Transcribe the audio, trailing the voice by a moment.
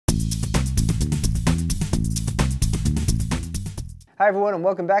Hi everyone and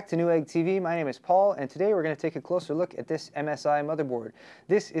welcome back to Newegg TV. My name is Paul and today we're going to take a closer look at this MSI motherboard.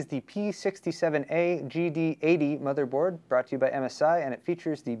 This is the P67A-GD80 motherboard brought to you by MSI, and it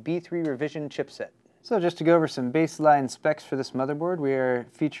features the B3 revision chipset. So just to go over some baseline specs for this motherboard, we are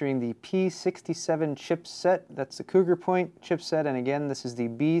featuring the P67 chipset. That's the Cougar Point chipset, and again this is the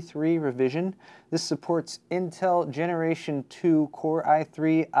B3 revision. This supports Intel Generation 2 Core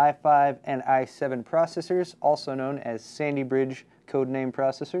i3, i5, and i7 processors, also known as Sandy Bridge codename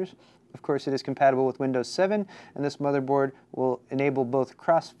processors. Of course, it is compatible with Windows 7, and this motherboard will enable both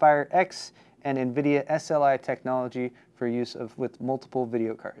Crossfire X and NVIDIA SLI technology for use with multiple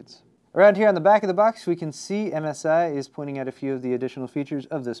video cards. Around here on the back of the box, we can see MSI is pointing out a few of the additional features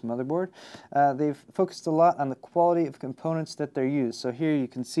of this motherboard. They've focused a lot on the quality of components that they're used. So here you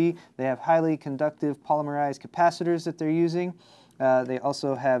can see they have highly conductive polymerized capacitors that they're using. They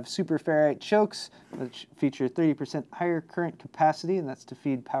also have super ferrite chokes, which feature 30% higher current capacity, and that's to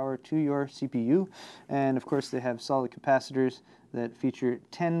feed power to your CPU. And of course, they have solid capacitors that feature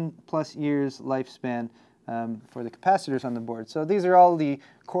 10 plus years lifespan for the capacitors on the board. So these are all the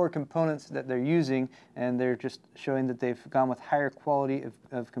core components that they're using, and they're just showing that they've gone with higher quality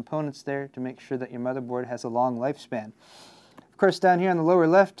of components there to make sure that your motherboard has a long lifespan. Of course, down here on the lower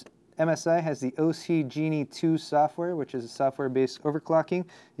left, MSI has the OC Genie 2 software, which is a software-based overclocking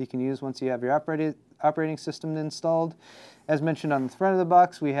you can use once you have your operating system installed. As mentioned on the front of the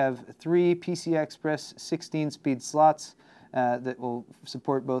box, we have 3 PCI Express 16-speed slots that will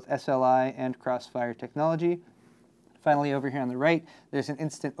support both SLI and Crossfire technology. Finally, over here on the right, there's an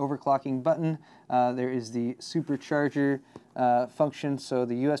instant overclocking button. There is the supercharger function, so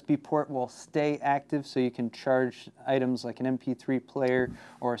the USB port will stay active so you can charge items like an MP3 player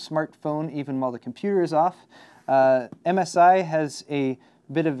or a smartphone even while the computer is off. MSI has a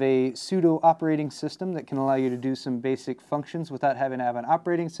bit of a pseudo operating system that can allow you to do some basic functions without having to have an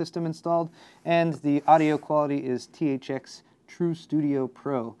operating system installed, and the audio quality is THX True Studio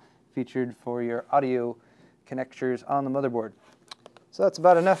Pro, featured for your audio connectors on the motherboard. So that's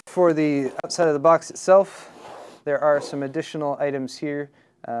about enough for the outside of the box itself. There are some additional items here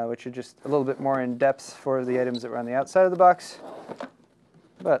which are just a little bit more in depth for the items that were on the outside of the box.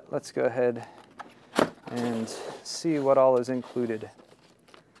 But let's go ahead and see what all is included.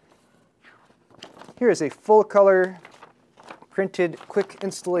 Here is a full color printed quick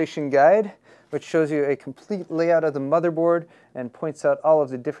installation guide, which shows you a complete layout of the motherboard and points out all of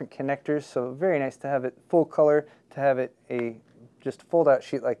the different connectors. So very nice to have it full color, to have it just a fold-out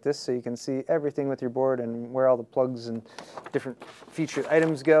sheet like this so you can see everything with your board and where all the plugs and different featured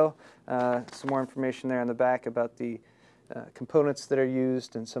items go. Some more information there on the back about the components that are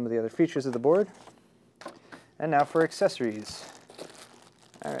used and some of the other features of the board. And now for accessories.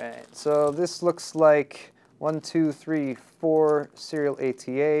 All right, so this looks like 4 serial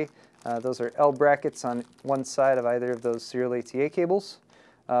ATA. Those are L brackets on one side of either of those serial ATA cables.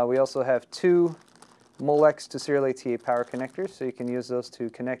 We also have 2 Molex to serial ATA power connectors, so you can use those to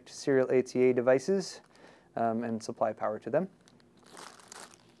connect serial ATA devices and supply power to them.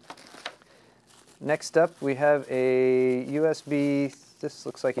 Next up, we have a USB, this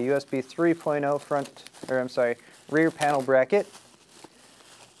looks like a USB 3.0 rear panel bracket.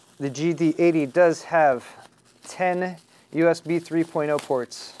 The GD80 does have 10 USB 3.0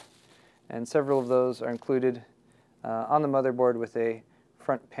 ports, and several of those are included on the motherboard with a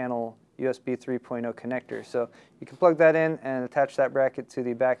front panel USB 3.0 connector. So you can plug that in and attach that bracket to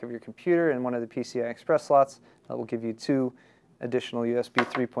the back of your computer and one of the PCI Express slots. That will give you 2 additional USB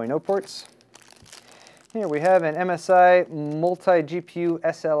 3.0 ports. Here we have an MSI multi-GPU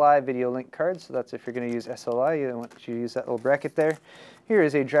SLI video link card. So that's if you're going to use SLI, you want you to use that little bracket there. Here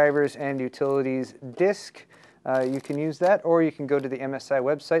is a drivers and utilities disk. You can use that, or you can go to the MSI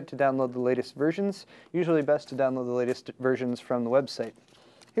website to download the latest versions. Usually best to download the latest versions from the website.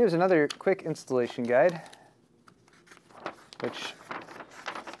 Here's another quick installation guide, which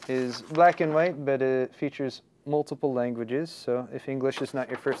is black and white, but it features multiple languages. So if English is not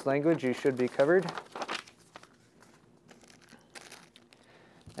your first language, you should be covered.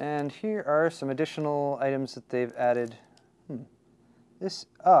 And here are some additional items that they've added.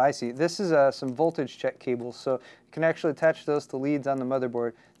 Oh, I see. This is some voltage check cables. So you can actually attach those to leads on the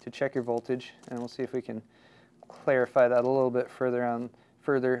motherboard to check your voltage. And we'll see if we can clarify that a little bit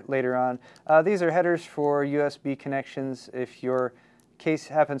further later on. These are headers for USB connections. If your case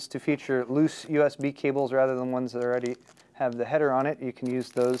happens to feature loose USB cables rather than ones that already have the header on it, you can use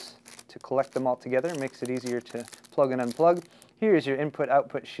those to collect them all together. It makes it easier to plug and unplug. Here is your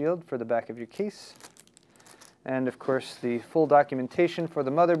input-output shield for the back of your case. And of course the full documentation for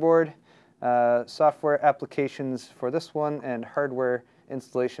the motherboard, software applications for this one, and hardware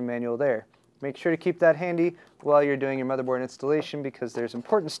installation manual there. Make sure to keep that handy while you're doing your motherboard installation, because there's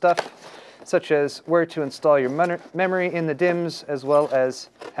important stuff such as where to install your memory in the DIMMs, as well as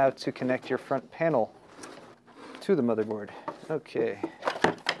how to connect your front panel to the motherboard. Okay.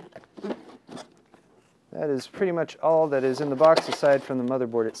 That is pretty much all that is in the box aside from the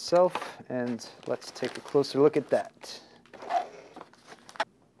motherboard itself, and let's take a closer look at that.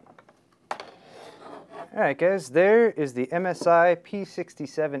 Alright guys, there is the MSI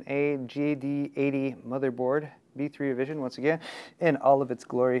P67A-GD80 motherboard, B3 revision once again, in all of its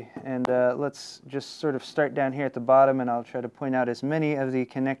glory. And let's just sort of start down here at the bottom, and I'll try to point out as many of the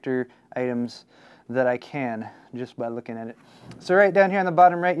connector items that I can just by looking at it. So right down here on the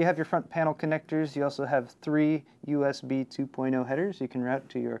bottom right, you have your front panel connectors. You also have 3 USB 2.0 headers you can route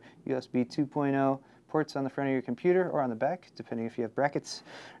to your USB 2.0 ports on the front of your computer or on the back, depending if you have brackets.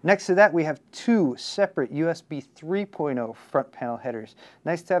 Next to that, we have 2 separate USB 3.0 front panel headers.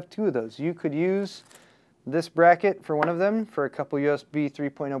 Nice to have 2 of those. You could use this bracket for one of them for a couple USB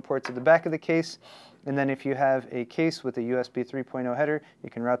 3.0 ports at the back of the case, and then if you have a case with a USB 3.0 header, you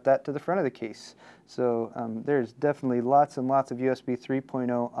can route that to the front of the case. So there's definitely lots and lots of USB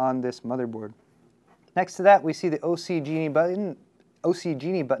 3.0 on this motherboard. Next to that, we see the OC Genie button.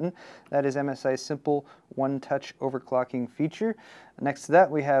 That is MSI's simple one-touch overclocking feature. Next to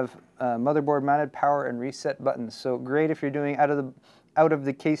that, we have motherboard-mounted power and reset buttons. So great if you're doing out of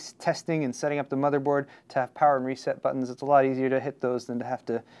the case testing and setting up the motherboard to have power and reset buttons. It's a lot easier to hit those than to have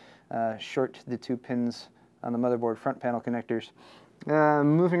to short the 2 pins on the motherboard front panel connectors.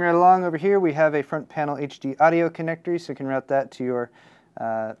 Moving right along over here, we have a front panel HD audio connector, so you can route that to your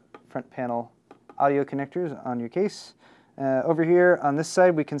front panel audio connectors on your case. Over here on this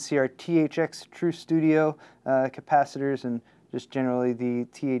side, we can see our THX True Studio capacitors and just generally the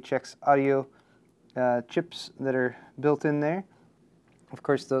THX audio chips that are built in there. Of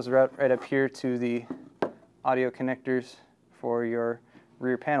course, those route right up here to the audio connectors for your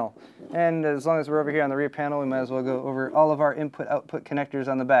rear panel. And as long as we're over here on the rear panel, we might as well go over all of our input-output connectors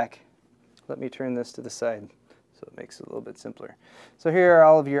on the back. Let me turn this to the side so it makes it a little bit simpler. So here are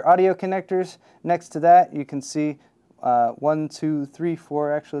all of your audio connectors. Next to that, you can see 1, 2, 3,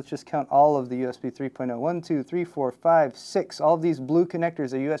 4, actually let's just count all of the USB 3.0. 1, 2, 3, 4, 5, 6. All of these blue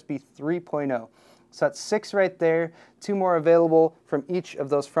connectors are USB 3.0. So that's 6 right there, 2 more available from each of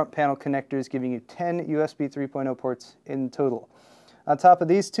those front panel connectors, giving you 10 USB 3.0 ports in total. On top of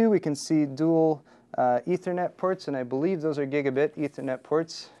these 2, we can see dual Ethernet ports, and I believe those are gigabit Ethernet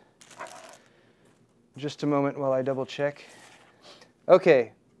ports. Just a moment while I double check.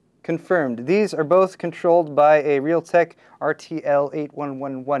 Okay. Confirmed. These are both controlled by a Realtek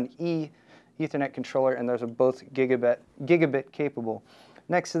RTL8111E Ethernet controller, and those are both gigabit capable.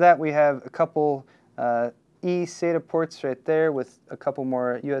 Next to that, we have a couple eSATA ports right there with a couple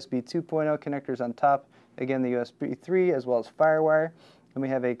more USB 2.0 connectors on top. Again, the USB 3 as well as FireWire. And we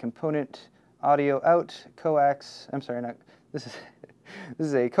have a component audio out, coax. I'm sorry, not this is this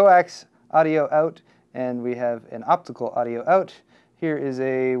is a coax audio out, and we have an optical audio out. Here is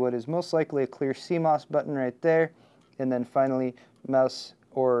what is most likely a clear CMOS button right there, and then finally mouse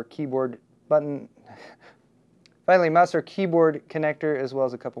or keyboard button. Finally, mouse or keyboard connector, as well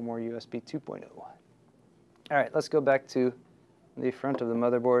as a couple more USB 2.0. All right, let's go back to the front of the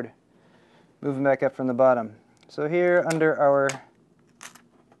motherboard, moving back up from the bottom. So here under our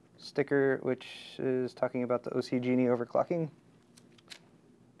sticker, which is talking about the OC Genie overclocking,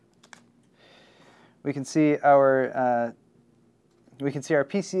 we can see our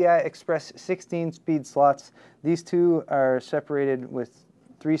PCI Express 16-speed slots. These 2 are separated with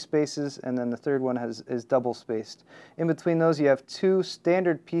 3 spaces, and then the third one is double spaced. In between those, you have 2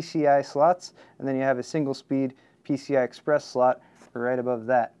 standard PCI slots, and then you have a single-speed PCI Express slot right above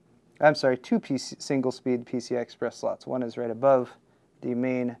that. I'm sorry, 2 single-speed PCI Express slots. One is right above the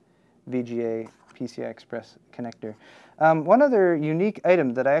main VGA PCI Express connector. One other unique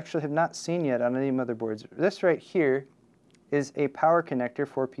item that I actually have not seen yet on any motherboards, this right here is a power connector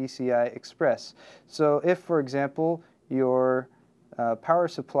for PCI Express. So if, for example, your power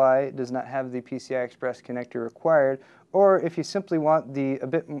supply does not have the PCI Express connector required, or if you simply want a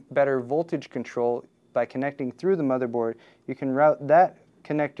bit better voltage control by connecting through the motherboard, you can route that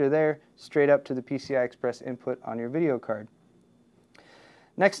connector there straight up to the PCI Express input on your video card.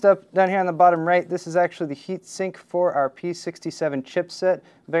 Next up, down here on the bottom right, this is actually the heatsink for our P67 chipset.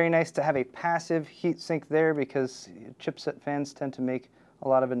 Very nice to have a passive heatsink there because chipset fans tend to make a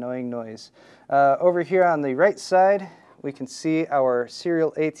lot of annoying noise. Over here on the right side, we can see our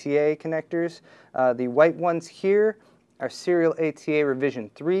serial ATA connectors. The white ones here our serial ATA revision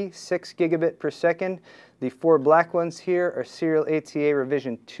 3, 6 gigabit per second. The 4 black ones here are serial ATA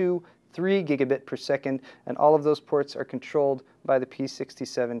revision 2, 3 gigabit per second, and all of those ports are controlled by the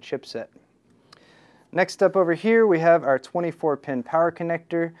P67 chipset. Next up over here, we have our 24-pin power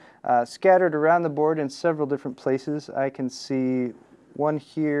connector scattered around the board in several different places. I can see one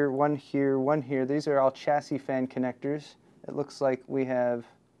here, one here, one here. These are all chassis fan connectors. It looks like we have,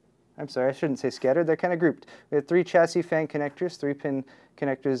 I'm sorry, I shouldn't say scattered, they're kind of grouped. We have 3 chassis fan connectors, 3-pin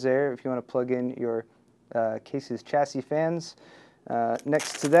connectors there if you want to plug in your case's chassis fans.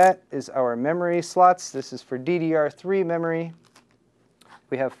 Next to that is our memory slots. This is for DDR3 memory.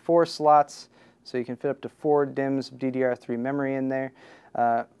 We have 4 slots, so you can fit up to 4 DIMMs of DDR3 memory in there.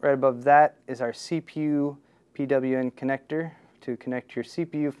 Right above that is our CPU PWM connector to connect your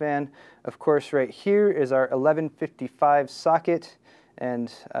CPU fan. Of course, right here is our 1155 socket,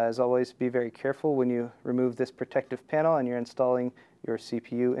 and as always, be very careful when you remove this protective panel and you're installing your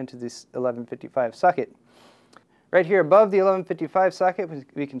CPU into this 1155 socket. Right here above the 1155 socket,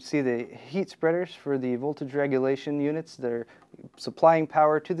 we can see the heat spreaders for the voltage regulation units that are supplying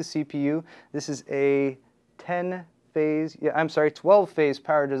power to the CPU. This is a 12-phase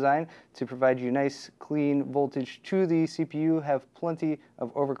power design to provide you nice, clean voltage to the CPU, have plenty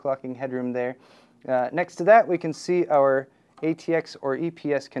of overclocking headroom there. Next to that, we can see our ATX or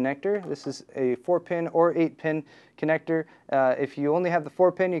EPS connector. This is a 4-pin or 8-pin connector. If you only have the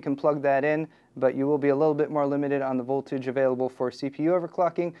 4-pin, you can plug that in, but you will be a little bit more limited on the voltage available for CPU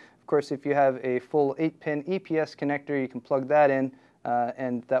overclocking. Of course, if you have a full 8-pin EPS connector, you can plug that in,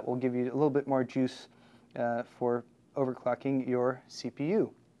 and that will give you a little bit more juice for overclocking your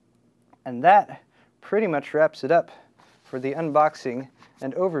CPU. And that pretty much wraps it up for the unboxing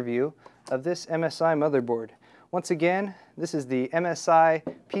and overview of this MSI motherboard. Once again, this is the MSI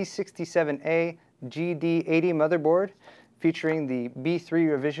P67A-GD80 motherboard featuring the B3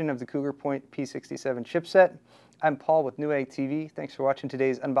 revision of the Cougar Point P67 chipset. I'm Paul with Newegg TV. Thanks for watching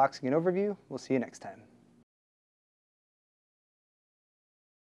today's unboxing and overview. We'll see you next time.